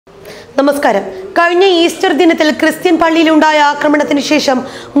നമസ്കാരം. കഴിഞ്ഞ ഈസ്റ്റർ ദിനത്തിൽ ക്രിസ്ത്യൻ പള്ളിയിലുണ്ടായ ആക്രമണത്തിന് ശേഷം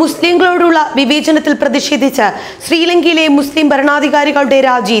മുസ്ലിങ്ങളോടുള്ള വിവേചനത്തിൽ പ്രതിഷേധിച്ച് ശ്രീലങ്കയിലെ മുസ്ലിം ഭരണാധികാരികളുടെ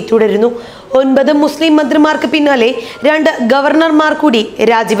രാജി തുടരുന്നു. 9 മുസ്ലിം മന്ത്രിമാർക്ക് പിന്നാലെ 2 ഗവർണർമാർ കൂടി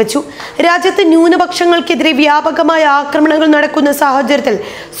രാജിവെച്ചു. രാജ്യത്ത് ന്യൂനപക്ഷങ്ങൾക്കെതിരെ വ്യാപകമായ ആക്രമണങ്ങൾ നടക്കുന്ന സാഹചര്യത്തിൽ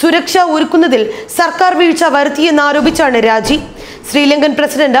സുരക്ഷ ഒരുക്കുന്നതിൽ സർക്കാർ വീഴ്ച വരുത്തിയെന്നാരോപിച്ചാണ് രാജി. ശ്രീലങ്കൻ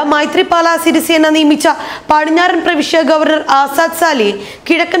പ്രസിഡന്റ് മൈത്രിപാല സിരിസേന നിയമിച്ച പടിഞ്ഞാറൻ പ്രവിശ്യ ഗവർണർ ആസാദ് സാലി,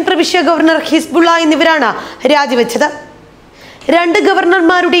 കിഴക്കൻ പ്രവിശ്യ ഗവർണർ ഹിസ്ബുള്ള എന്നിവരാണ് രാജിവെച്ചത്. 2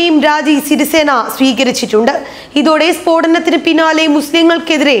 ഗവർണർമാരുടെയും രാജി സിരിസേന സ്വീകരിച്ചിട്ടുണ്ട്. ഇതോടെ സ്ഫോടനത്തിന് പിന്നാലെ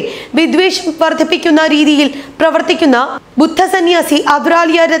മുസ്ലിങ്ങൾക്കെതിരെ വിദ്വേഷം വർദ്ധിപ്പിക്കുന്ന രീതിയിൽ പ്രവർത്തിക്കുന്ന ബുദ്ധ സന്യാസി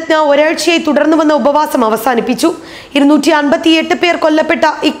അതുരാലിയ രത്ന ഒരാഴ്ചയായി തുടർന്നു വന്ന ഉപവാസം അവസാനിപ്പിച്ചു. 258 പേർ കൊല്ലപ്പെട്ട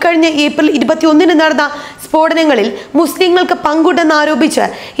ഇക്കഴിഞ്ഞ ഏപ്രിൽ 21 നടന്ന സ്ഫോടനങ്ങളിൽ മുസ്ലിങ്ങൾക്ക് പങ്കുണ്ടെന്നാരോപിച്ച്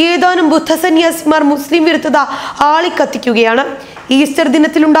ഏതാനും ബുദ്ധ സന്യാസിമാർ മുസ്ലിം വിരുദ്ധത ആളിക്കത്തിക്കുകയാണ്. ഈസ്റ്റർ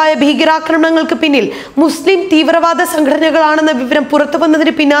ദിനത്തിലുണ്ടായ ഭീകരാക്രമണങ്ങൾക്ക് പിന്നിൽ മുസ്ലിം തീവ്രവാദ സംഘടനകളാണെന്ന വിവരം പുറത്തു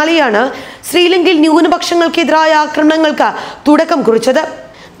വന്നതിന് പിന്നാലെയാണ് ശ്രീലങ്കയിൽ ന്യൂനപക്ഷങ്ങൾക്കെതിരായ ആക്രമണങ്ങൾക്ക് തുടക്കം കുറിച്ചത്.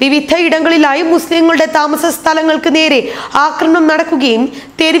 വിവിധ ഇടങ്ങളിലായി മുസ്ലിങ്ങളുടെ താമസ സ്ഥലങ്ങൾക്ക് നേരെ ആക്രമണം നടക്കുകയും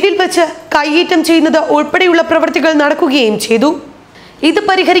തെരുവിൽ വെച്ച് കയ്യേറ്റം ചെയ്യുന്നത് ഉൾപ്പെടെയുള്ള പ്രവൃത്തികൾ നടക്കുകയും ചെയ്തു. ഇത്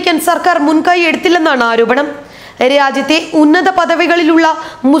പരിഹരിക്കാൻ സർക്കാർ മുൻകൈ എടുത്തില്ലെന്നാണ് ആരോപണം. രാജ്യത്തെ ഉന്നത പദവികളിലുള്ള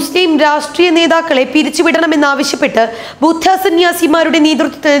മുസ്ലിം രാഷ്ട്രീയ നേതാക്കളെ പിരിച്ചുവിടണമെന്നാവശ്യപ്പെട്ട് ബുദ്ധ സന്യാസിമാരുടെ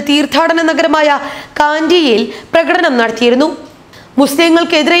നേതൃത്വത്തിൽ തീർത്ഥാടന നഗരമായ കാൻഡിയയിൽ പ്രകടനം നടത്തിയിരുന്നു.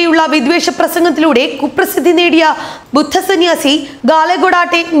 മുസ്ലിങ്ങൾക്കെതിരെയുള്ള വിദ്വേഷ പ്രസംഗത്തിലൂടെ കുപ്രസിദ്ധി നേടിയ ബുദ്ധ സന്യാസി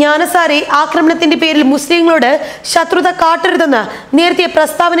ഗാലഗൊഡാട്ടെ ജ്ഞാനസാരെ ആക്രമണത്തിന്റെ പേരിൽ മുസ്ലിങ്ങളോട് ശത്രുത കാട്ടരുതെന്ന് നേരത്തെ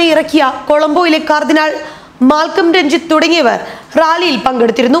പ്രസ്താവന ഇറക്കിയ കൊളംബോയിലെ കാർദിനാൾ മാൽക്കം രഞ്ജിത്ത് തുടങ്ങിയവർ റാലിയിൽ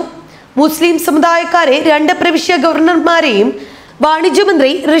പങ്കെടുത്തിരുന്നു. മുസ്ലിം സമുദായക്കാരെ 2 പ്രവിശ്യ ഗവർണർമാരെയും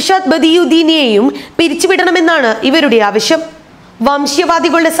വാണിജ്യമന്ത്രി റിഷാദ് ബദിയുദ്ദീനെയും പിരിച്ചുവിടണമെന്നാണ് ഇവരുടെ ആവശ്യം.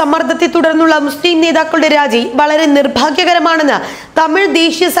 വംശീയവാദികളുടെ സമ്മർദ്ദത്തെ തുടർന്നുള്ള മുസ്ലിം നേതാക്കളുടെ രാജി വളരെ നിർഭാഗ്യകരമാണെന്ന് തമിഴ്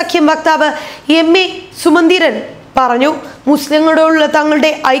ദേശീയ സഖ്യം വക്താവ് MA സുമന്ദിരൻ പറഞ്ഞു. മുസ്ലിങ്ങളോടുള്ള തങ്ങളുടെ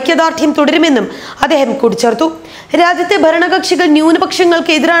ഐക്യദാർഢ്യം തുടരുമെന്നും അദ്ദേഹം കൂട്ടിച്ചേർത്തു. രാജ്യത്തെ ഭരണകക്ഷികൾ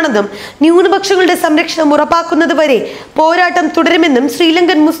ന്യൂനപക്ഷങ്ങൾക്ക് എതിരാണെന്നും ന്യൂനപക്ഷങ്ങളുടെ സംരക്ഷണം ഉറപ്പാക്കുന്നതുവരെ പോരാട്ടം തുടരുമെന്നും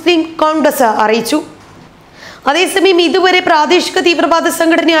ശ്രീലങ്കൻ മുസ്ലിം കോൺഗ്രസ് അറിയിച്ചു. അതേസമയം ഇതുവരെ പ്രാദേശിക തീവ്രവാദ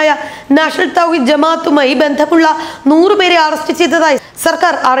സംഘടനയായ നാഷണൽ തൗഹീദ് ജമാഅത്തുമായി ബന്ധമുള്ള 100 പേരെ അറസ്റ്റ് ചെയ്തതായി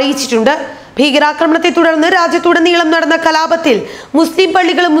സർക്കാർ അറിയിച്ചിട്ടുണ്ട്. ഭീകരാക്രമണത്തെ തുടർന്ന് രാജ്യത്തുടനീളം നടന്ന കലാപത്തിൽ മുസ്ലിം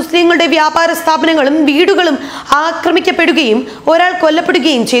പള്ളികളും മുസ്ലിങ്ങളുടെ വ്യാപാര സ്ഥാപനങ്ങളും വീടുകളും ആക്രമിക്കപ്പെടുകയും ഒരാൾ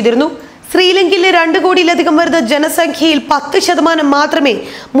കൊല്ലപ്പെടുകയും ചെയ്തിരുന്നു. ശ്രീലങ്കയിലെ 2 കോടിയിലധികം വരുന്ന ജനസംഖ്യയിൽ 10% മാത്രമേ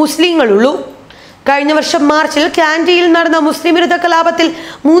മുസ്ലിങ്ങളുള്ളൂ. കഴിഞ്ഞ വർഷം മാർച്ചിൽ കാൻഡിയിൽ നടന്ന മുസ്ലിം വിരുദ്ധ കലാപത്തിൽ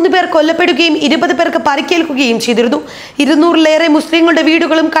 3 പേർ കൊല്ലപ്പെടുകയും 20 പേർക്ക് പരിക്കേൽക്കുകയും ചെയ്തിരുന്നു. 200-ലേറെ മുസ്ലിങ്ങളുടെ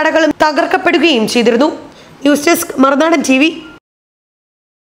വീടുകളും കടകളും തകർക്കപ്പെടുകയും ചെയ്തിരുന്നു. ന്യൂസ് ഡെസ്ക് മറുനാടൻ TV.